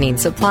and gardening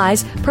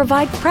supplies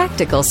provide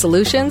practical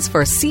solutions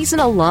for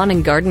seasonal lawn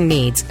and garden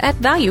needs at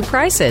value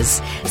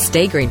prices.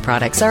 Stay Green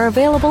products are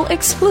available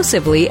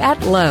exclusively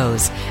at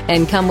Lowe's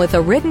and come with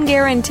a written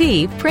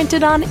guarantee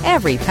printed on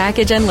every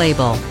package and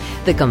label.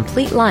 The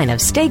complete line of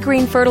Stay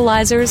Green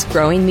fertilizers,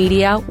 growing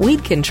media,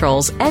 weed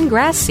controls, and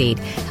grass seed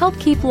help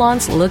keep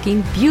lawns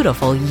looking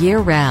beautiful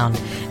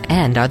year-round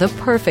and are the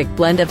perfect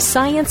blend of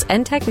science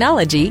and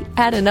technology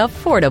at an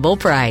affordable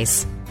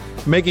price.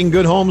 Making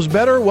good homes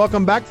better.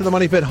 Welcome back to the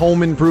Money Pit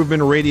Home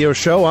Improvement Radio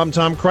Show. I'm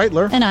Tom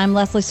Kraeutler. And I'm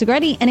Leslie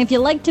Segrete. And if you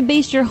like to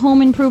base your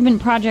home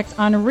improvement projects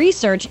on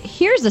research,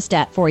 here's a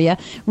stat for you.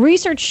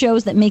 Research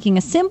shows that making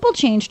a simple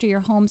change to your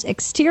home's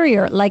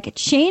exterior, like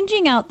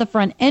changing out the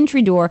front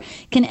entry door,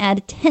 can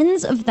add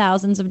tens of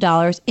thousands of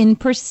dollars in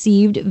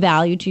perceived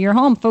value to your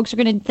home. Folks are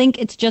going to think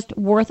it's just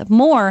worth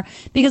more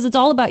because it's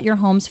all about your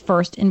home's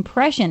first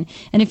impression.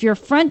 And if your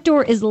front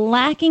door is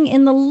lacking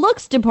in the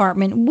looks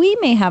department, we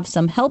may have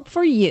some help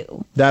for you.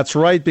 That's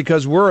right,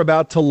 because we're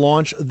about to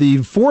launch the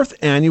 4th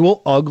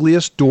annual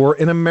Ugliest Door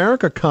in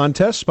America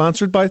contest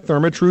sponsored by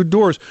Therma-Tru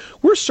Doors.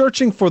 We're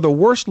searching for the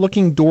worst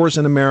looking doors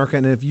in America,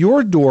 and if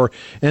your door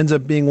ends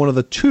up being one of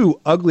the 2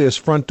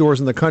 ugliest front doors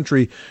in the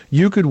country,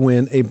 you could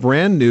win a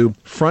brand new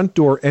front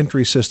door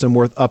entry system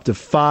worth up to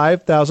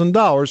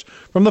 $5,000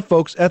 from the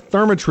folks at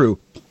Therma-Tru.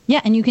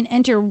 Yeah, and you can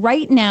enter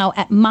right now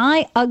at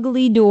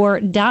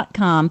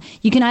myuglydoor.com.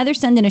 You can either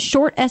send in a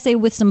short essay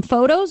with some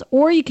photos,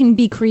 or you can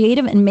be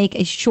creative and make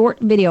a short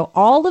video.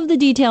 All of the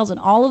details and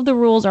all of the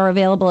rules are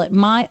available at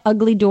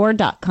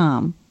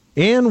myuglydoor.com.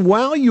 And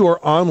while you are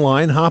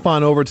online, hop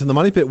on over to the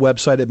Money Pit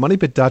website at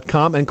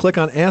moneypit.com and click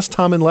on Ask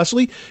Tom and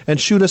Leslie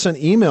and shoot us an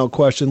email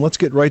question. Let's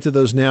get right to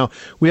those now.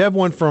 We have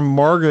one from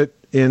Margaret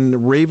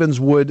in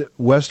Ravenswood,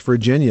 West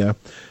Virginia.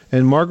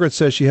 And Margaret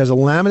says she has a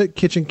laminate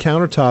kitchen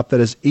countertop that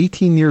is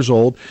 18 years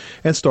old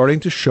and starting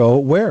to show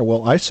wear.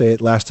 Well, I say it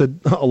lasted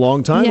a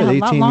long time at 18 years. Yeah,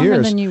 a lot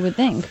longer than you would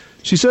think.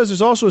 She says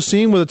there's also a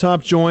seam where the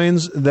top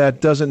joins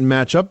that doesn't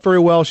match up very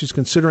well. She's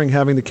considering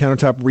having the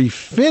countertop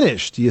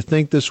refinished. Do you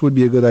think this would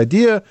be a good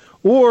idea,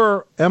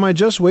 or am I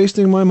just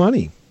wasting my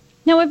money?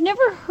 Now, I've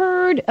never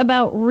heard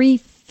about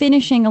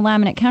refinishing a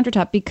laminate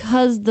countertop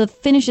because the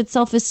finish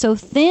itself is so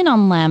thin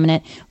on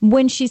laminate.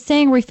 When she's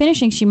saying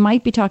refinishing, she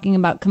might be talking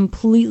about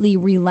completely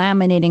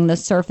relaminating the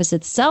surface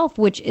itself,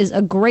 which is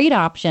a great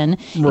option.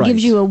 Right. It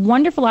gives you a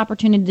wonderful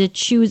opportunity to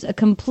choose a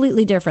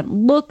completely different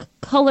look,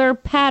 color,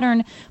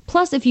 pattern.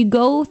 Plus, if you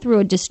go through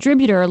a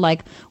distributor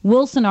like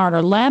Wilson Art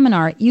or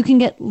Laminart, you can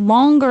get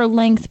longer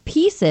length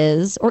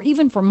pieces, or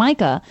even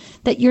Formica,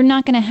 that you're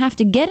not going to have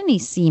to get any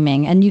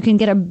seaming, and you can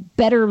get a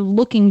better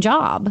looking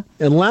job.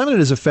 And laminate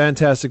is a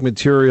fantastic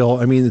material.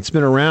 I mean, it's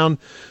been around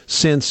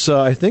since,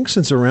 I think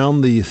since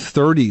around the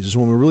 30s is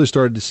when we really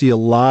started to see a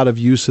lot of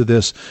use of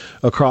this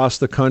across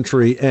the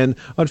country. And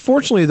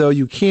unfortunately, though,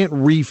 you can't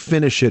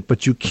refinish it,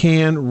 but you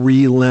can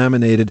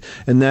re-laminate it,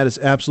 and that is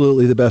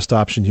absolutely the best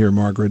option here,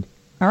 Margaret.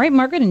 All right,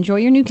 Margaret, enjoy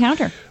your new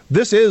counter.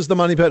 This is the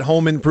Money Pit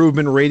Home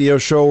Improvement Radio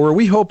Show, where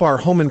we hope our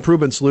home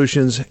improvement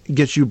solutions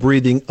get you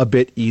breathing a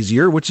bit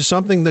easier, which is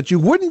something that you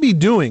wouldn't be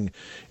doing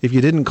if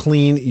you didn't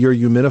clean your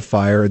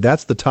humidifier.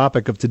 That's the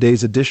topic of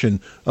today's edition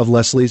of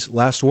Leslie's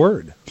Last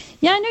Word.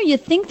 Yeah, I know you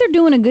think they're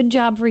doing a good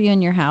job for you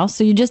in your house,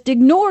 so you just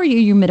ignore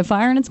your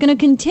humidifier, and it's going to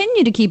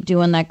continue to keep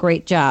doing that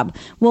great job.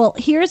 Well,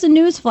 here's a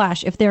news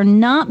flash. If they're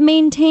not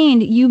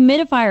maintained,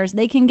 humidifiers,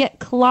 they can get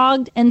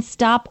clogged and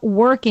stop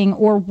working,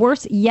 or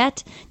worse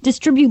yet,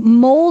 distribute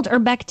mold or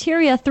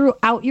bacteria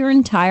throughout your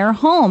entire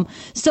home.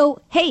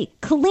 So, hey,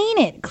 clean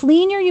it.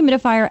 Clean your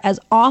humidifier as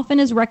often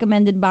as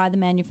recommended by the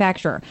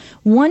manufacturer.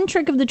 One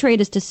trick of the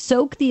trade is to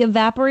soak the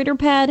evaporator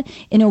pad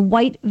in a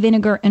white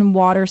vinegar and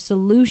water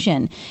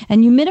solution.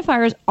 And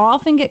humidifiers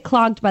often get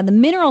clogged by the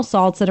mineral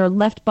salts that are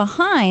left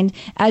behind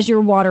as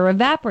your water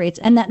evaporates.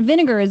 And that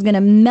vinegar is going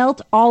to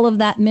melt all of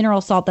that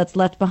mineral salt that's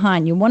left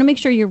behind. You want to make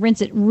sure you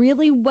rinse it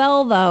really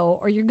well, though,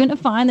 or you're going to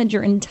find that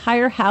your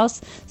entire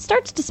house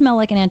starts to smell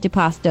like an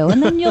antipasto.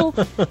 And then you'll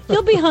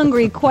be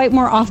hungry quite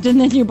more often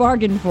than you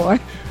bargained for.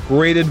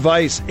 Great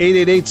advice.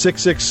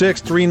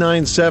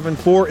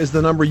 888-666-3974 is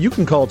the number you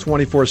can call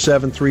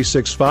 24/7,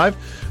 365.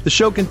 The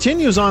show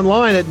continues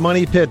online at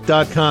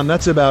moneypit.com.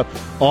 That's about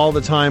all the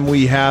time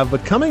we have.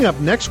 But coming up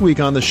next week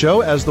on the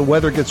show, as the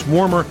weather gets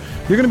warmer,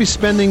 you're going to be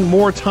spending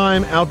more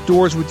time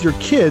outdoors with your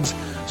kids.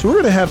 So we're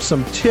going to have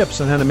some tips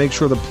on how to make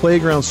sure the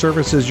playground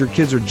surfaces your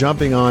kids are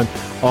jumping on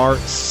are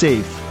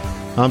safe.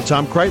 I'm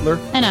Tom Kraeutler.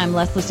 And I'm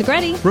Leslie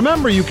Segrete.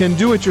 Remember, you can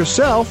do it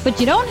yourself, but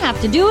you don't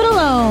have to do it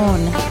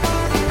alone.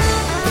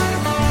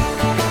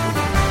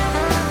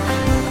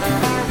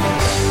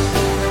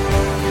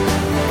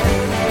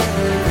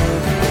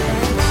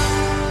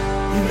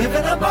 You live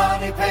in a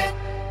money pit.